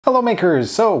Hello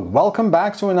makers! So welcome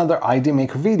back to another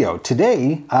IdeaMaker video.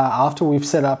 Today, after we've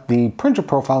set up the printer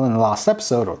profile in the last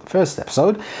episode, or the first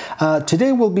episode,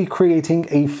 today we'll be creating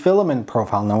a filament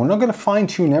profile. Now we're not going to fine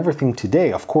tune everything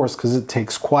today, of course, because it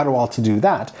takes quite a while to do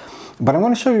that. But I'm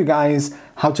going to show you guys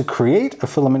how to create a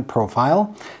filament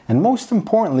profile. And most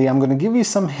importantly, I'm going to give you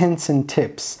some hints and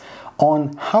tips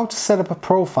on how to set up a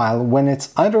profile when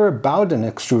it's either a Bowden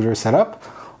extruder setup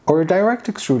or a direct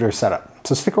extruder setup.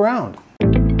 So stick around.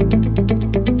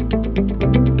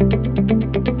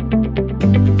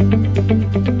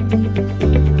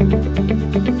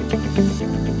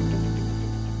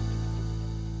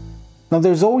 Now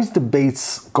there's always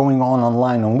debates going on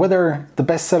online on whether the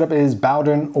best setup is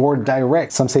Bowden or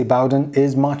direct. Some say Bowden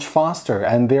is much faster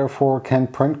and therefore can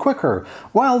print quicker,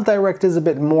 while direct is a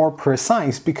bit more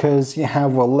precise because you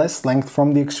have less length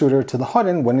from the extruder to the hot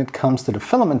end when it comes to the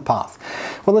filament path.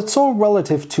 Well, it's all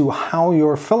relative to how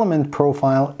your filament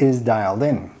profile is dialed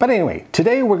in. But anyway,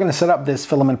 today we're going to set up this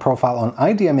filament profile on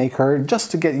IdeaMaker just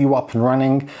to get you up and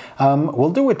running.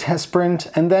 We'll do a test print,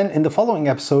 and then in the following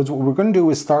episodes what we're going to do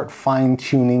is start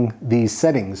fine-tuning these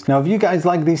settings. Now if you guys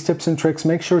like these tips and tricks,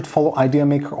 make sure to follow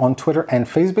IdeaMaker on Twitter and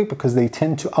Facebook because they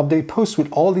tend to update posts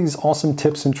with all these awesome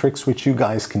tips and tricks which you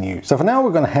guys can use. So for now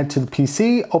we're going to head to the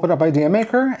PC, open up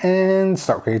IdeaMaker and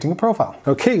start creating a profile.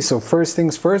 Okay, so first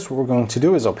things first, what we're going to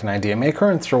do is open IdeaMaker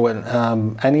and throw in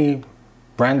any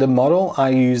random model. I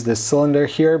use this cylinder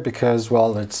here because,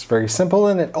 well, it's very simple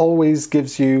and it always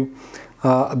gives you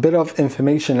a bit of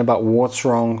information about what's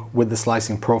wrong with the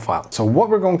slicing profile. So what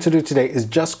we're going to do today is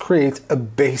just create a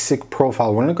basic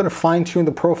profile. We're not going to fine tune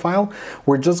the profile.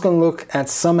 We're just going to look at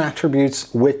some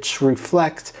attributes which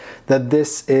reflect that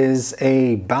this is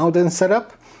a Bowden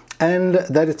setup and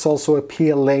that it's also a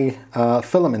PLA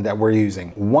filament that we're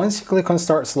using. Once you click on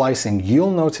start slicing,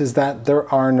 you'll notice that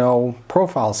there are no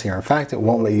profiles here. In fact, it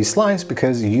won't let you slice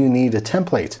because you need a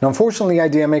template. Now, unfortunately,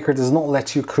 IdeaMaker does not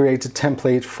let you create a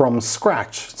template from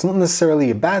scratch. It's not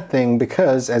necessarily a bad thing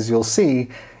because, as you'll see,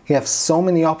 you have so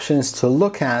many options to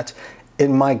look at, it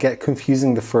might get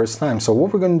confusing the first time. So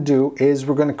what we're going to do is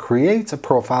we're going to create a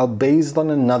profile based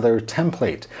on another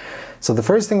template. So the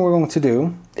first thing we're going to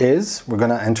do is we're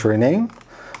going to enter a name.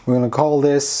 We're going to call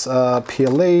this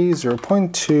PLA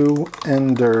 0.2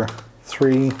 Ender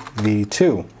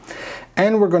 3v2.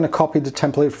 And we're going to copy the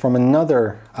template from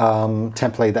another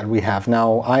template that we have.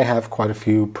 Now, I have quite a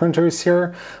few printers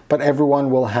here, but everyone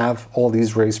will have all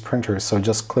these raised printers. So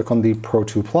just click on the Pro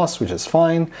 2 Plus, which is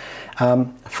fine.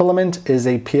 Filament is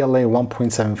a PLA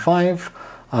 1.75.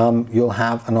 You'll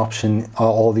have an option,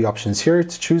 all the options here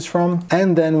to choose from.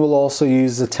 And then we'll also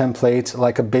use a template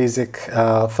like a basic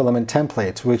filament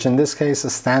template, which in this case, a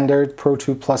standard Pro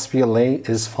 2 Plus PLA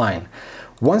is fine.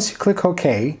 Once you click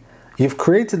OK, you've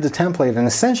created the template and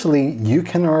essentially you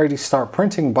can already start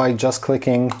printing by just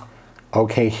clicking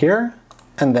OK here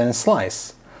and then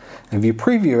slice. If you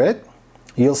preview it,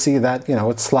 you'll see that,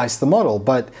 it sliced the model,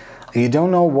 but you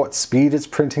don't know what speed it's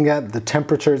printing at, the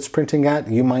temperature it's printing at.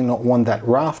 You might not want that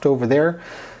raft over there.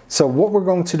 So what we're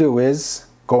going to do is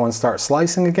go and start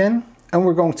slicing again, and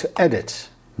we're going to edit.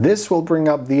 This will bring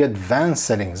up the advanced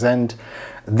settings, and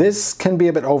this can be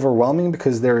a bit overwhelming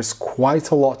because there's quite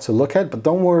a lot to look at, but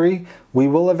don't worry, we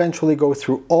will eventually go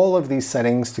through all of these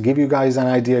settings to give you guys an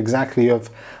idea exactly of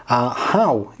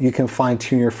how you can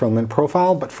fine-tune your filament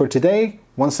profile. But for today,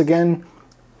 once again,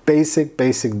 basic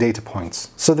data points.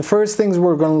 So the first things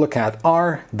we're going to look at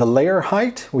are the layer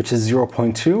height, which is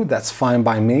 0.2, that's fine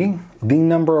by me. The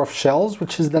number of shells,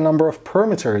 which is the number of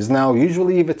perimeters. Now,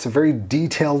 usually if it's a very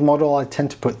detailed model, I tend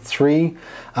to put 3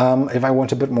 if I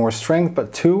want a bit more strength,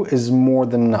 but 2 is more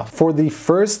than enough. For the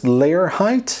first layer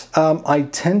height, I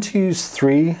tend to use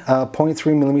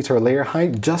 0.3 millimeter layer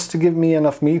height just to give me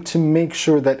enough meat to make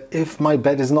sure that if my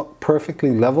bed is not perfectly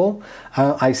level,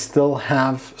 I still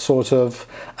have sort of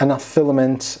enough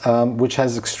filament which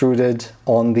has extruded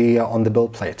on the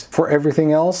build plate. For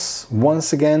everything else,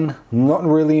 once again, not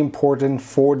really important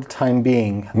for the time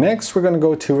being. Next, we're going to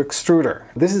go to extruder.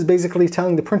 This is basically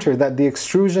telling the printer that the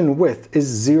extrusion width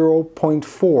is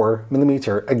 0.4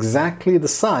 millimeter, exactly the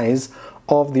size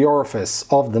of the orifice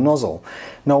of the nozzle.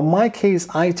 Now, in my case,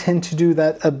 I tend to do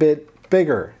that a bit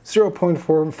bigger,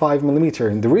 0.45 millimeter.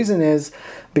 And the reason is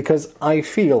because I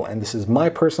feel, and this is my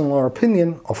personal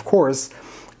opinion, of course,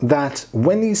 that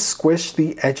when you squish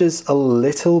the edges a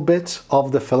little bit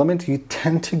of the filament, you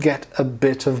tend to get a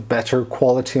bit of better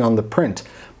quality on the print.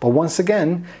 But once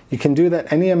again, you can do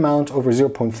that any amount over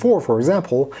 0.4, for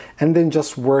example, and then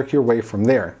just work your way from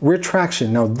there.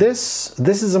 Retraction. Now this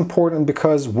is important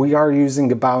because we are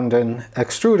using a Bowden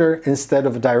extruder instead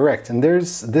of a direct, and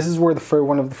this is where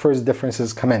one of the first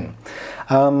differences come in.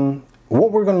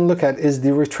 What we're going to look at is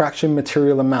the retraction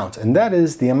material amount, and that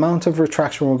is the amount of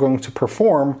retraction we're going to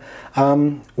perform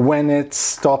when it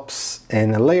stops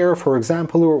in a layer, for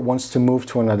example, or it wants to move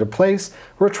to another place.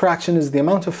 Retraction is the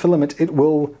amount of filament it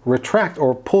will retract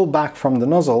or pull back from the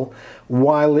nozzle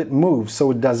while it moves,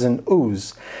 so it doesn't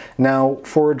ooze. Now,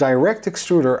 for a direct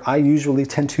extruder, I usually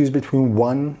tend to use between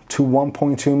 1 to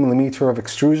 1.2 millimeter of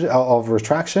extrusion of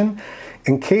retraction.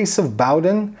 In case of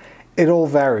Bowden, it all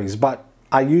varies, but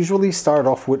I usually start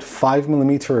off with 5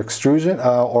 millimeter extrusion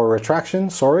or retraction,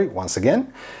 sorry, once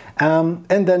again,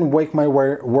 and then work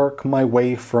my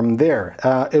way from there.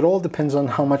 It all depends on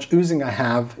how much oozing I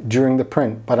have during the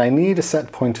print, but I need a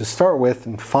set point to start with,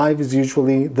 and 5 is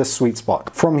usually the sweet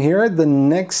spot. From here, the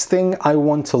next thing I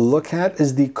want to look at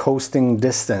is the coasting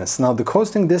distance. Now, the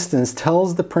coasting distance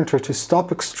tells the printer to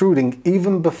stop extruding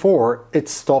even before it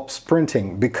stops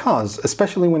printing, because,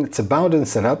 especially when it's a Bowden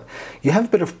setup, you have a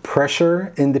bit of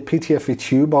pressure in the PTFE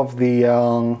tube of the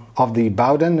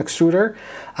Bowden extruder.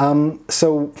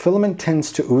 So filament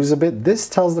tends to ooze a bit. This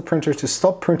tells the printer to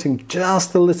stop printing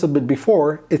just a little bit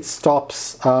before it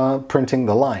stops printing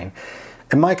the line.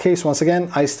 In my case, once again,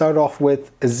 I start off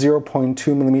with a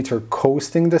 0.2 millimeter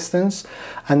coasting distance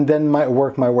and then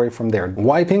work my way from there.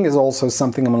 Wiping is also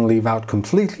something I'm going to leave out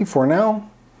completely for now.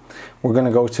 We're going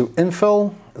to go to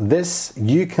infill. This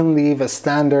you can leave as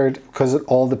standard because it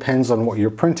all depends on what you're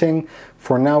printing.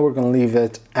 For now, we're going to leave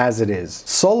it as it is.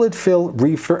 Solid fill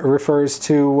refers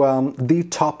to the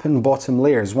top and bottom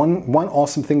layers. One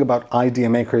awesome thing about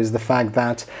IdeaMaker is the fact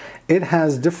that it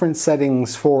has different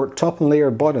settings for top and layer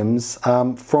bottoms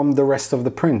from the rest of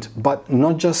the print, but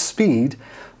not just speed,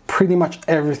 pretty much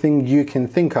everything you can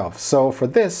think of. So for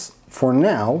this, for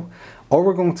now, all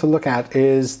we're going to look at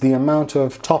is the amount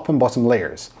of top and bottom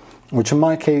layers, which in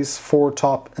my case, 4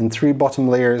 top and 3 bottom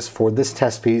layers for this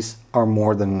test piece are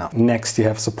more than enough. Next, you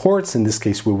have supports. In this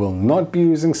case, we will not be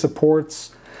using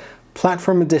supports.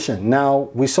 Platform addition. Now,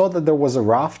 we saw that there was a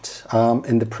raft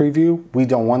in the preview. We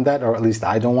don't want that, or at least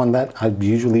I don't want that. I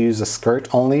usually use a skirt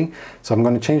only. So I'm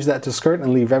going to change that to skirt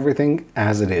and leave everything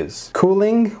as it is.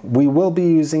 Cooling, we will be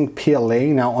using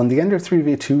PLA. Now, on the Ender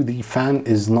 3v2, the fan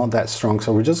is not that strong,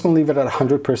 so we're just going to leave it at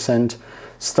 100%.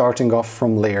 Starting off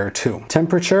from layer 2.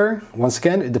 Temperature, once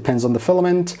again, it depends on the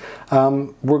filament.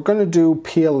 We're going to do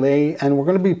PLA and we're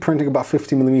going to be printing about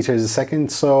 50 millimeters a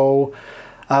second. So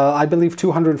I believe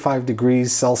 205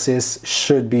 degrees Celsius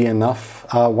should be enough.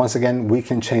 Once again, we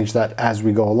can change that as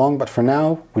we go along, but for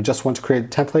now, we just want to create a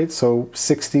template. So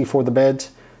 60 for the bed,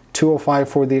 205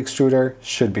 for the extruder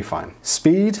should be fine.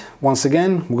 Speed, once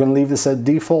again, we're going to leave this at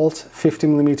default, 50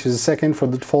 millimeters a second for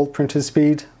the default printed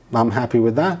speed. I'm happy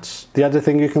with that. The other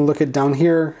thing you can look at down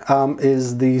here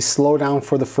is the slowdown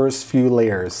for the first few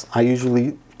layers. I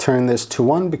usually turn this to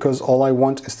 1 because all I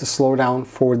want is to slow down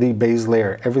for the base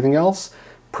layer. Everything else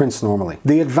prints normally.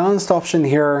 The advanced option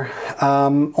here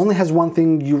only has one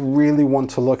thing you really want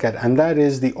to look at, and that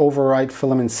is the override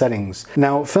filament settings.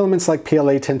 Now, filaments like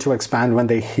PLA tend to expand when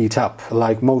they heat up,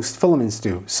 like most filaments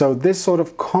do. So this sort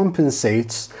of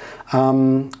compensates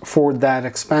for that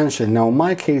expansion. Now, in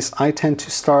my case, I tend to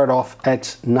start off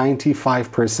at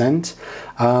 95%,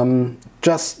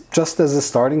 just as a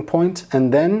starting point,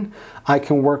 and then I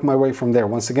can work my way from there.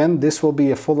 Once again, this will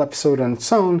be a full episode on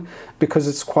its own because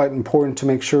it's quite important to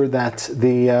make sure that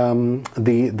the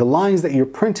lines that you're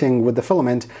printing with the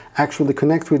filament actually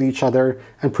connect with each other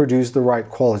and produce the right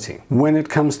quality. When it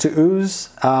comes to ooze,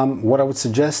 what I would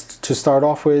suggest to start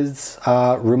off with,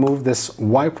 remove this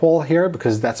wipe wall here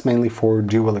because that's mainly for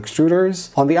dual extruders.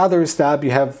 On the other tab,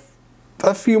 you have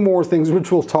a few more things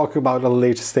which we'll talk about at a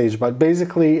later stage, but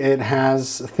basically it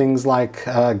has things like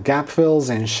gap fills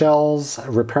and shells,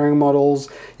 repairing models.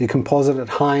 You can pause it at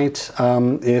height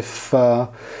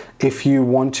if you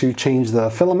want to change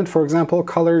the filament, for example,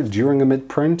 color during a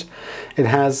mid-print. It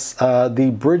has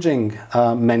the bridging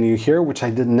menu here, which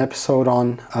I did an episode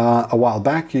on a while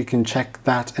back. You can check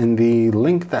that in the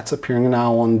link that's appearing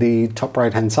now on the top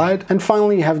right-hand side. And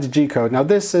finally, you have the G-code. Now,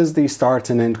 this is the start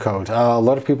and end code. A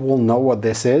lot of people will know what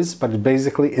this is, but it's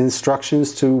basically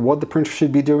instructions to what the printer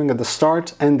should be doing at the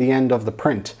start and the end of the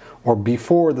print, or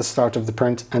before the start of the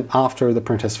print and after the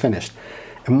print has finished.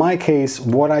 In my case,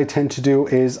 what I tend to do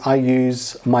is I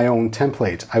use my own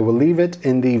template. I will leave it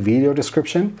in the video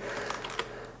description.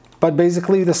 But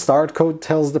basically the start code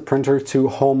tells the printer to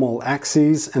home all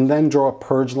axes and then draw a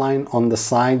purge line on the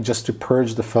side just to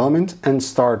purge the filament and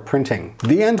start printing.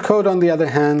 The end code, on the other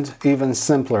hand, even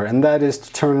simpler, and that is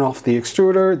to turn off the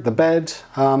extruder, the bed,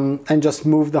 and just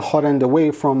move the hot end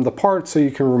away from the part so you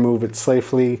can remove it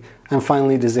safely, and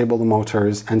finally disable the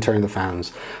motors and turn the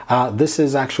fans. This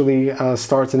is actually a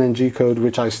start and end code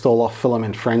which I stole off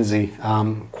Filament Frenzy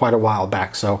quite a while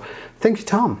back, so thank you,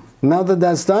 Tom. Now that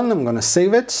that's done, I'm going to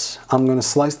save it. I'm going to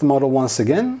slice the model once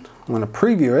again. I'm going to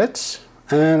preview it,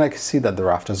 and I can see that the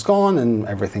raft is gone and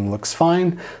everything looks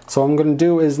fine. So what I'm going to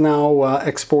do is now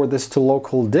export this to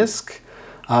local disk,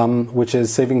 which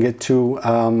is saving it to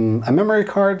a memory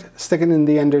card, stick it in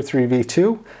the Ender 3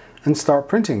 V2, and start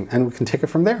printing, and we can take it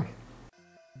from there.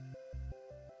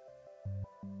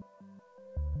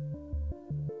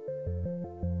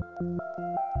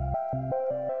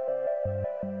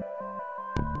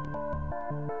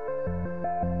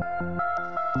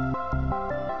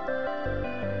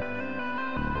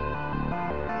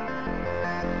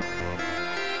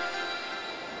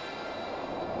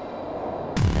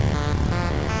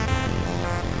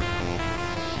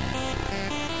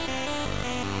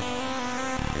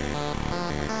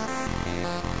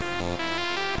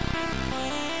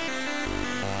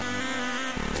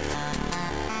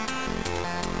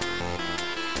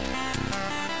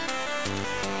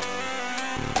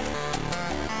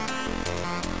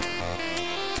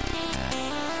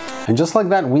 And just like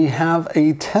that, we have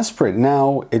a test print.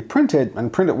 Now, it printed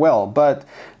and printed well, but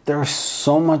there's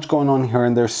so much going on here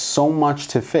and there's so much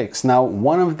to fix. Now,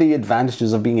 one of the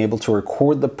advantages of being able to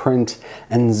record the print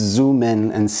and zoom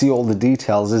in and see all the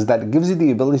details is that it gives you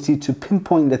the ability to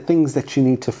pinpoint the things that you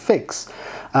need to fix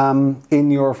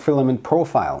in your filament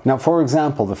profile. Now, for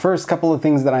example, the first couple of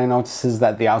things that I notice is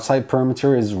that the outside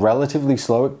perimeter is relatively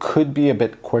slow. It could be a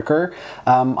bit quicker.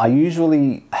 I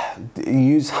usually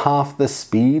use half the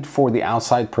speed for the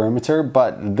outside perimeter,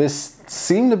 but this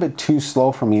seemed a bit too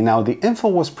slow for me. Now, the info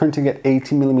was printing at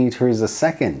 80 millimeters a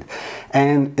second,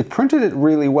 and it printed it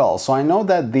really well. So I know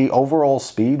that the overall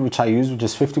speed, which I use, which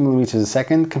is 50 millimeters a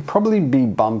second, can probably be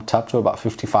bumped up to about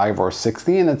 55 or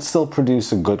 60, and it still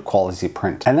produce a good quality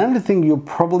print. Another thing you'll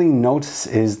probably notice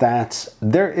is that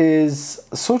there is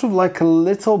sort of like a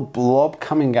little blob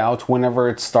coming out whenever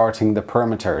it's starting the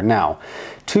perimeter. Now,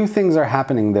 two things are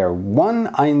happening there. One,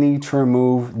 I need to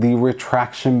remove the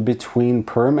retraction between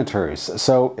perimeters.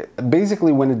 So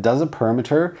basically when it does a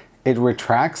perimeter, it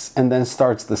retracts and then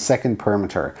starts the second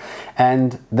perimeter.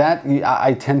 And that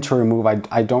I tend to remove.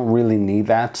 I don't really need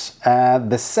that.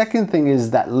 The second thing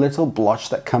is that little blotch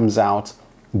that comes out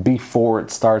before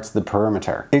it starts the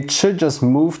perimeter. It should just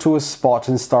move to a spot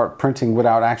and start printing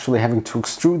without actually having to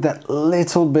extrude that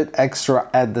little bit extra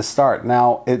at the start.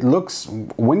 Now, it looks,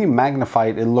 when you magnify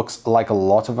it, it looks like a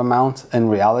lot of amount. In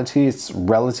reality, it's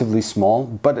relatively small,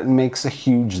 but it makes a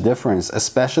huge difference,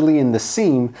 especially in the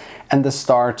seam and the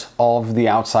start of the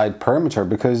outside perimeter,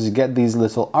 because you get these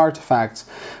little artifacts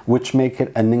which make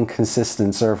it an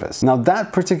inconsistent surface. Now,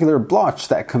 that particular blotch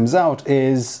that comes out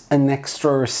is an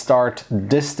extra start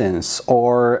distance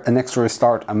or an extra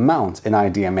start amount in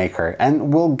IdeaMaker,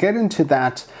 and we'll get into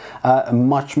that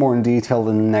much more in detail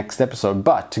in the next episode.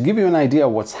 But to give you an idea,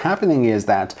 what's happening is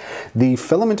that the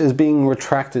filament is being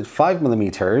retracted 5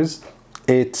 millimeters.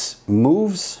 It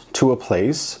moves to a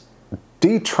place,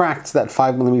 detracts that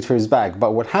 5 millimeters back,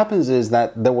 but what happens is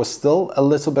that there was still a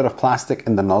little bit of plastic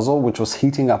in the nozzle which was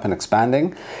heating up and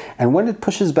expanding, and when it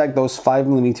pushes back those 5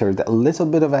 millimeters, that little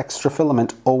bit of extra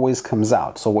filament always comes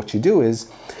out. So what you do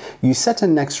is you set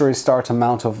an extra start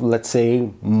amount of, let's say,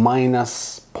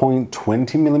 minus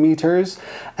 0.20 millimeters,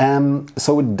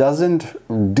 so it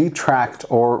doesn't detract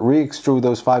or re-extrude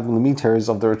those 5 millimeters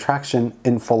of the retraction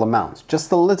in full amount.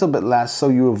 Just a little bit less so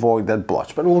you avoid that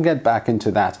blotch, but we'll get back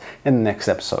into that in the next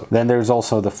episode. Then there's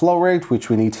also the flow rate, which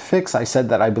we need to fix. I said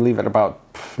that I believe at about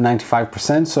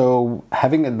 95%, so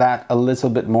having that a little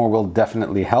bit more will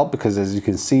definitely help, because as you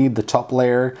can see, the top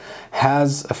layer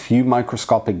has a few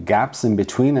microscopic gaps in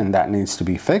between, and that needs to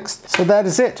be fixed. So that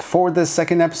is it for the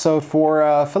second episode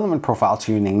for filament profile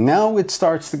tuning. Now it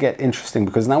starts to get interesting,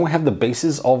 because now we have the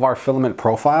basis of our filament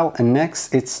profile, and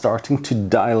next it's starting to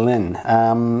dial in,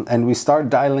 and we start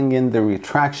dialing in the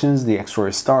retractions, the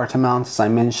extra start amount, as I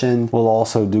mentioned. We'll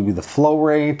also do the flow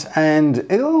rate, and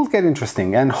it'll get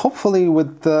interesting, and hopefully with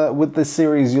with this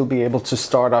series, you'll be able to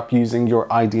start up using your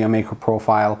IdeaMaker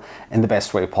profile in the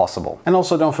best way possible. And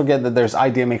also don't forget that there's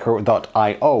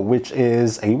IdeaMaker.io, which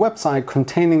is a website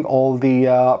containing all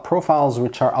the profiles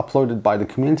which are uploaded by the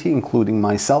community, including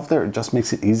myself there. It just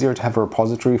makes it easier to have a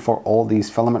repository for all these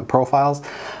filament profiles.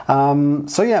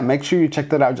 So yeah, make sure you check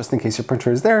that out just in case your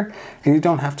printer is there and you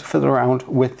don't have to fiddle around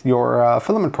with your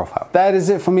filament profile. That is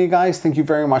it for me, guys. Thank you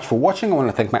very much for watching. I want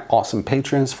to thank my awesome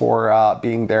patrons for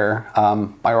being there,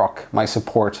 my rock, my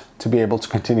support to be able to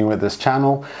continue with this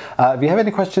channel. If you have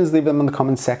any questions, leave them in the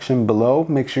comment section below.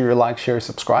 Make sure you like, share,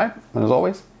 subscribe. And as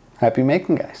always, happy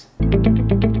making, guys.